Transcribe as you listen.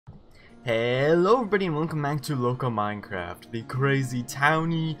Hello everybody and welcome back to Loka Minecraft, the crazy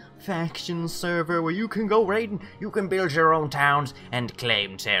towny faction server where you can go raiding, you can build your own towns and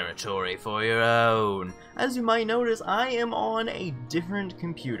claim territory for your own. As you might notice, I am on a different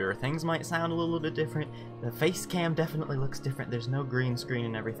computer. Things might sound a little bit different. The face cam definitely looks different. There's no green screen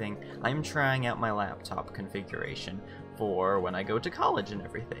and everything. I'm trying out my laptop configuration for when I go to college and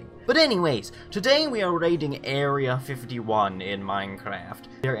everything. But anyways, today we are raiding Area 51 in Minecraft.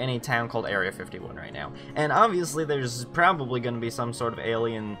 We're in a town called Area 51 right now, and obviously there's probably going to be some sort of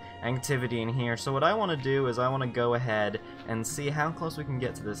alien activity in here, so what I want to do is I want to go ahead and see how close we can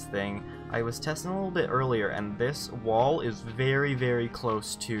get to this thing. I was testing a little bit earlier, and this wall is very, very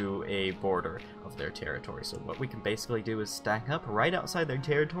close to a border of their territory, so what we can basically do is stack up right outside their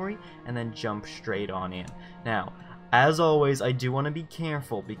territory and then jump straight on in. Now, as always, I do want to be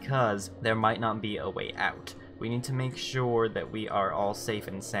careful because there might not be a way out. We need to make sure that we are all safe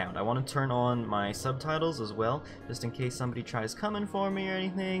and sound. I want to turn on my subtitles as well, just in case somebody tries coming for me or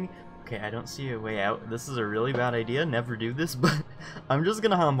anything. Okay, I don't see a way out. This is a really bad idea. Never do this, but I'm just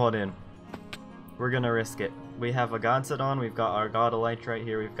gonna hop on in. We're gonna risk it. We have a god set on, we've got our god light right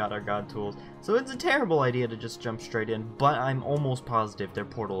here, we've got our god tools. So it's a terrible idea to just jump straight in, but I'm almost positive their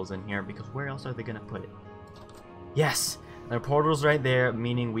portal is in here because where else are they gonna put it? Yes! Their portal's right there,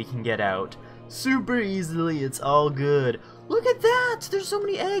 meaning we can get out super easily. It's all good. Look at that! There's so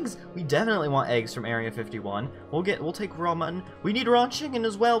many eggs! We definitely want eggs from Area 51. We'll take raw mutton. We need raw chicken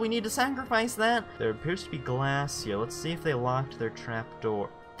as well. We need to sacrifice that. There appears to be glass here. Let's see if they locked their trap door.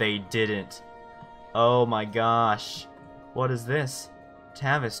 They didn't. Oh my gosh. What is this?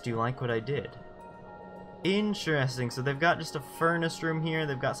 Tavis, do you like what I did? Interesting. So they've got just a furnace room here.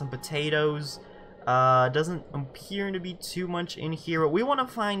 They've got some potatoes. Doesn't appear to be too much in here. What we want to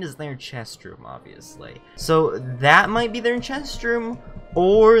find is their chest room, obviously. So that might be their chest room,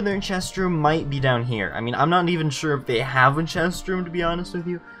 or their chest room might be down here. I mean, I'm not even sure if they have a chest room, to be honest with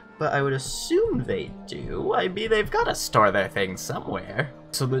you, but I would assume they do. I mean, they've got to store their things somewhere.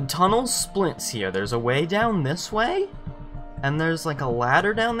 So the tunnel splits here. There's a way down this way, and there's like a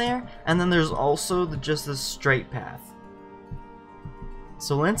ladder down there, and then there's also just this straight path.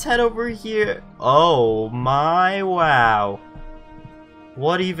 So let's head over here. Oh my wow.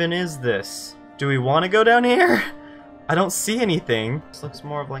 What even is this? Do we want to go down here? I don't see anything. This looks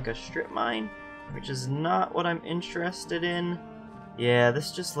more of like a strip mine, which is not what I'm interested in. Yeah,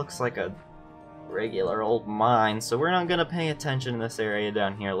 this just looks like a regular old mine, so we're not gonna pay attention in this area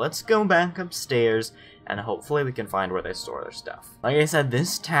down here. Let's go back upstairs and hopefully we can find where they store their stuff. Like I said,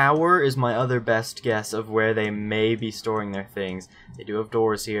 this tower is my other best guess of where they may be storing their things. They do have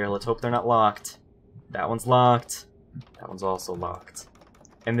doors here. Let's hope they're not locked. That one's locked. That one's also locked.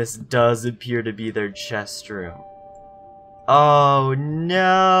 And this does appear to be their chest room. Oh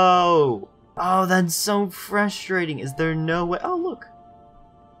no! Oh, that's so frustrating. Is there no way? Oh look,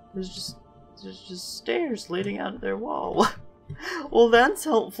 there's just stairs leading out of their wall. Well, that's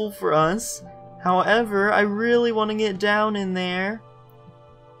helpful for us. However, I really want to get down in there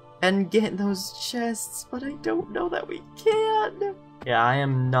and get those chests, but I don't know that we can. Yeah, I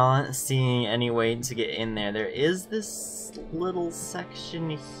am not seeing any way to get in there. There is this little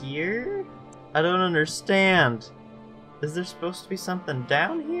section here. I don't understand. Is there supposed to be something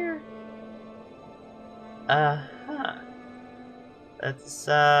down here? Uh-huh.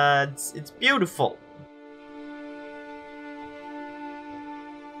 That's, it's beautiful.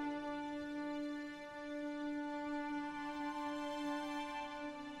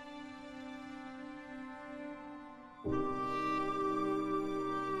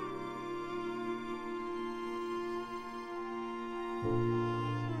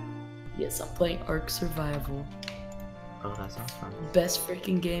 Yes, I'm playing Ark Survival. Oh, that sounds fun. Best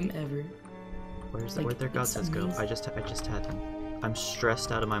freaking game ever. Where'd their god sets go? I just had them. I'm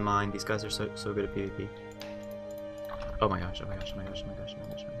stressed out of my mind. These guys are so good at PvP. Oh my gosh, oh my gosh, oh my gosh, oh my gosh, oh my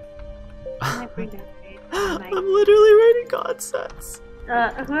gosh, oh my gosh. I'm literally raiding god sets.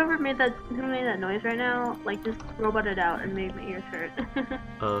 Who made that noise right now, like, just roboted out and made my ears hurt.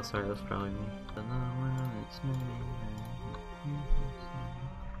 Oh, sorry, that's probably me.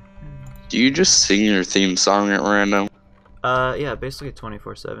 Do you just sing your theme song at random? Yeah, basically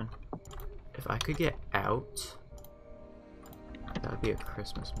 24/7. If I could get out, that would be a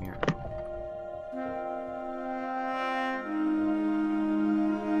Christmas miracle.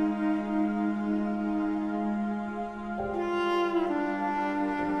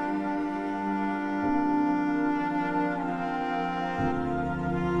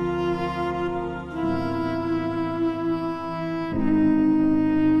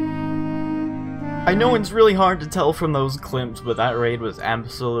 I know it's really hard to tell from those clips, but that raid was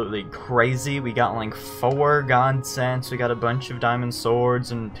absolutely crazy. We got like 4 god sets, we got a bunch of diamond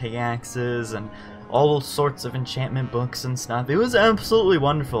swords and pickaxes and all sorts of enchantment books and stuff. It was absolutely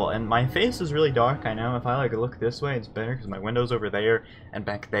wonderful, and my face is really dark, I know. If I like look this way, it's better because my window's over there and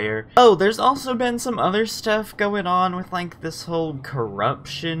back there. Oh, there's also been some other stuff going on with like this whole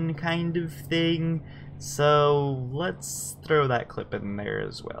corruption kind of thing, so let's throw that clip in there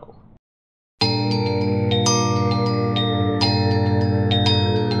as well.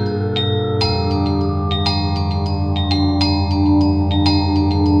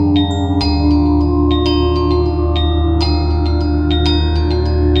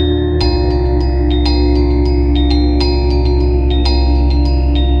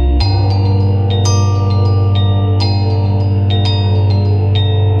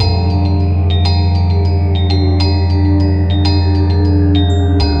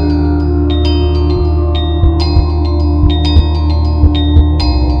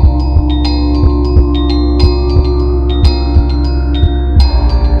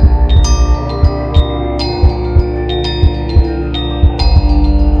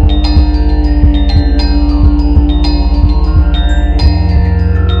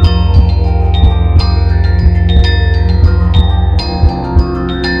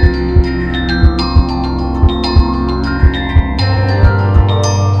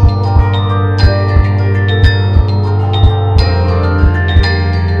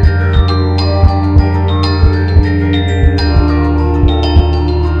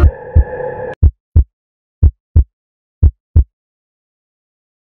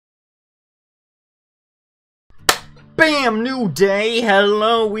 Bam! New day!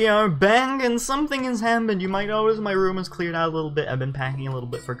 Hello, we are back, and something has happened. You might notice my room has cleared out a little bit. I've been packing a little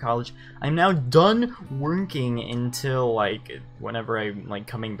bit for college. I'm now done working until, like, whenever I'm, like,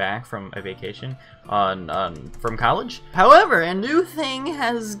 coming back from a vacation from college. However, a new thing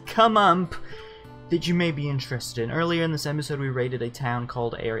has come up that you may be interested in. Earlier in this episode, we raided a town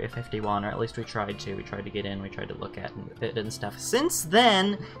called Area 51, or at least we tried to. We tried to get in, we tried to look at it and stuff. Since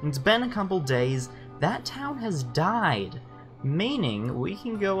then, it's been a couple days. That town has died, meaning we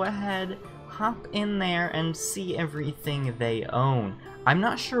can go ahead, hop in there, and see everything they own. I'm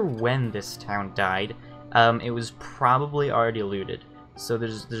not sure when this town died. It was probably already looted, so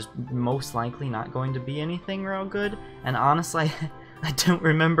there's most likely not going to be anything real good. And honestly, I don't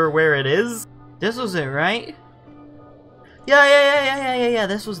remember where it is. This was it, right? Yeah,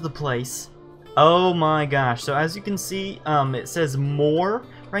 this was the place. Oh my gosh, so as you can see, it says more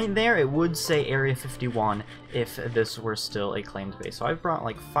right there. It would say Area 51 if this were still a claimed base. So I've brought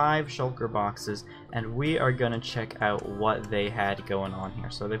like 5 shulker boxes, and we are gonna check out what they had going on here.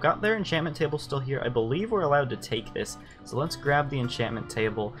 So they've got their enchantment table still here. I believe we're allowed to take this, so let's grab the enchantment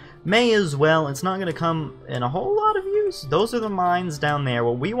table. May as well, it's not gonna come in a whole lot of use. Those are the mines down there.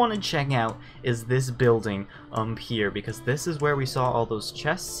 What we want to check out is this building here, because this is where we saw all those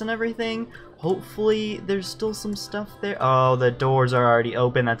chests and everything. Hopefully there's still some stuff there. Oh, the doors are already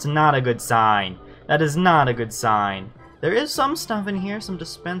open. That's not a good sign. That is not a good sign. There is some stuff in here, some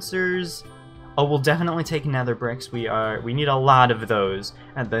dispensers. Oh, we'll definitely take nether bricks. We need a lot of those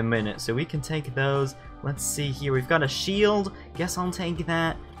at the minute, so we can take those. Let's see here. We've got a shield. Guess I'll take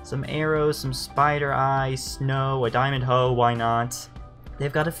that. Some arrows, some spider eye, snow, a diamond hoe, why not?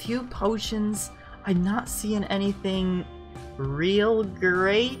 They've got a few potions. I'm not seeing anything real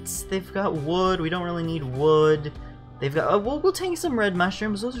great. They've got wood. We don't really need wood. They've got we'll take some red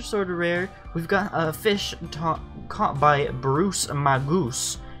mushrooms. Those are sort of rare. We've got a fish caught by Bruce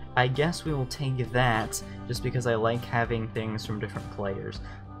Magoose. I guess we will take that just because I like having things from different players.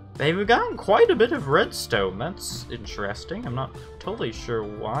 They've got quite a bit of redstone. That's interesting. I'm not totally sure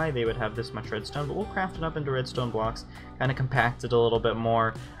why they would have this much redstone, but we'll craft it up into redstone blocks, kind of compact it a little bit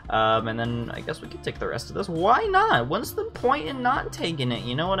more, and then I guess we can take the rest of this. Why not? What's the point in not taking it?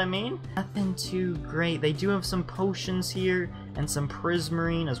 You know what I mean? Nothing too great. They do have some potions here and some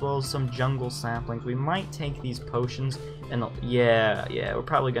prismarine, as well as some jungle saplings. We might take these potions, and yeah, we're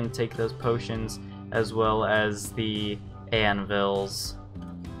probably going to take those potions as well as the anvils.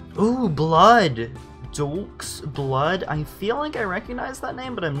 Ooh, blood! Dolk's blood. I feel like I recognize that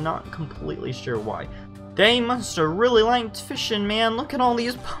name, but I'm not completely sure why. They must have really liked fishing, man. Look at all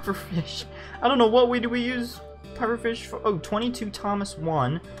these pufferfish. I don't know, what do we use pufferfish for? Oh, 22 Thomas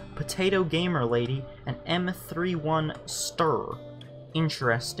 1, Potato Gamer Lady, and M31 Stir.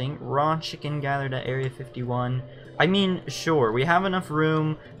 Interesting. Raw chicken gathered at Area 51. I mean, sure, we have enough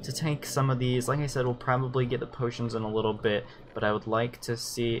room to take some of these. Like I said, we'll probably get the potions in a little bit, but I would like to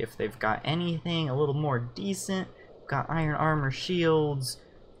see if they've got anything a little more decent. Got iron armor shields,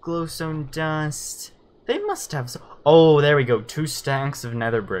 glowstone dust. They must have some. Oh, there we go. 2 stacks of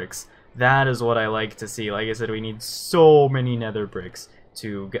nether bricks. That is what I like to see. Like I said, we need so many nether bricks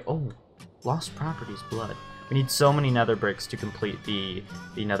to get. Oh, lost properties, blood. We need so many nether bricks to complete the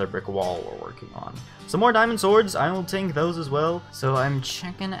nether brick wall we're working on. Some more diamond swords, I will take those as well. So I'm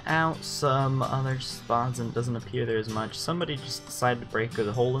checking out some other spots and it doesn't appear there's much. Somebody just decided to break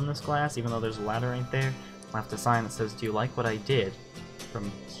a hole in this glass, even though there's a ladder right there. Left a sign that says, "Do you like what I did?" From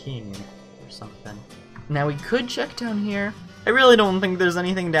King or something. Now we could check down here. I really don't think there's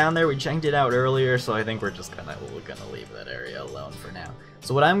anything down there. We checked it out earlier, so I think we're just gonna leave that area alone for now.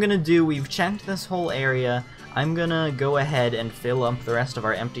 So what I'm gonna do, we've checked this whole area. I'm gonna go ahead and fill up the rest of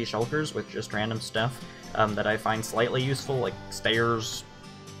our empty shulkers with just random stuff that I find slightly useful, like stairs,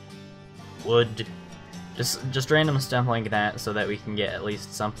 wood, just random stuff like that, so that we can get at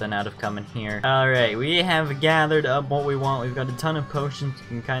least something out of coming here. Alright, we have gathered up what we want. We've got a ton of potions. You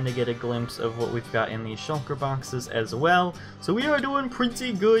can kind of get a glimpse of what we've got in these shulker boxes as well. So we are doing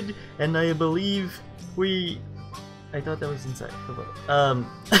pretty good, and I believe I thought that was inside.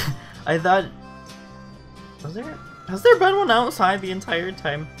 I thought... Has there been one outside the entire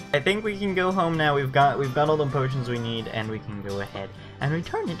time? I think we can go home now. We've got all the potions we need, and we can go ahead and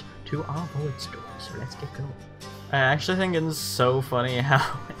return it to our void store. So let's get going. I actually think it's so funny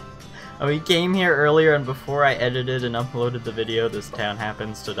how we came here earlier, and before I edited and uploaded the video, this town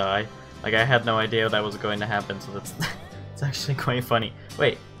happens to die. Like, I had no idea that was going to happen, so that's it's actually quite funny.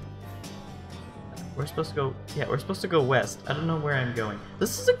 Wait. We're supposed to go, yeah, we're supposed to go west. I don't know where I'm going.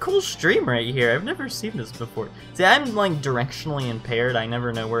 This is a cool stream right here. I've never seen this before. See, I'm like directionally impaired. I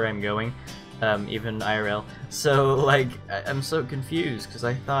never know where I'm going, even IRL. So like, I'm so confused because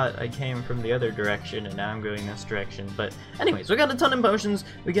I thought I came from the other direction and now I'm going this direction. But anyways, we got a ton of potions.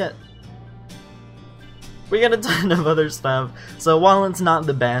 We got a ton of other stuff. So while it's not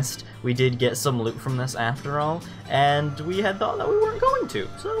the best, we did get some loot from this after all, and we had thought that we weren't going to,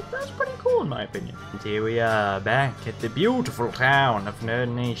 so that's pretty cool in my opinion. And here we are, back at the beautiful town of Nerd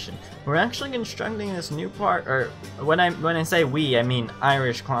Nation. We're actually constructing this new part, or when I say we, I mean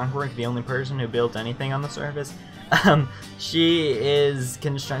Irish Chroncruik, the only person who built anything on the surface. She is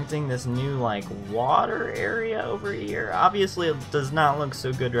constructing this new, like, water area over here. Obviously, it does not look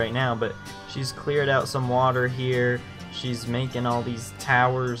so good right now, but she's cleared out some water here. She's making all these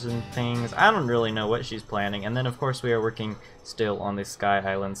towers and things. I don't really know what she's planning. And then, of course, we are working still on the Sky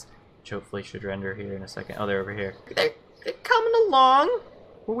Islands, which hopefully should render here in a second. Oh, they're over here. They're coming along.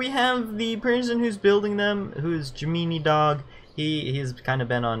 We have the person who's building them, who's Jamini Dog. He's kind of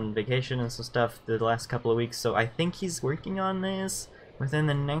been on vacation and some stuff the last couple of weeks, so I think he's working on this within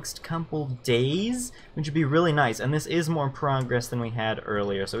the next couple days, which would be really nice. And this is more progress than we had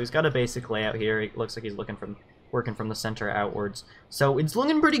earlier. So he's got a basic layout here. It looks like he's working from the center outwards. So it's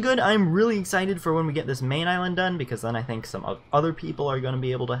looking pretty good. I'm really excited for when we get this main island done, because then I think some other people are going to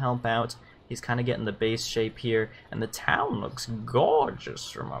be able to help out. He's kind of getting the base shape here, and the town looks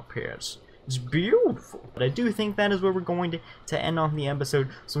gorgeous from up here. It's beautiful. But I do think that is where we're going to end off the episode.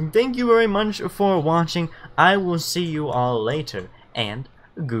 So thank you very much for watching. I will see you all later, and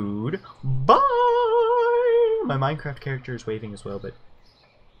goodbye. My Minecraft character is waving as well, but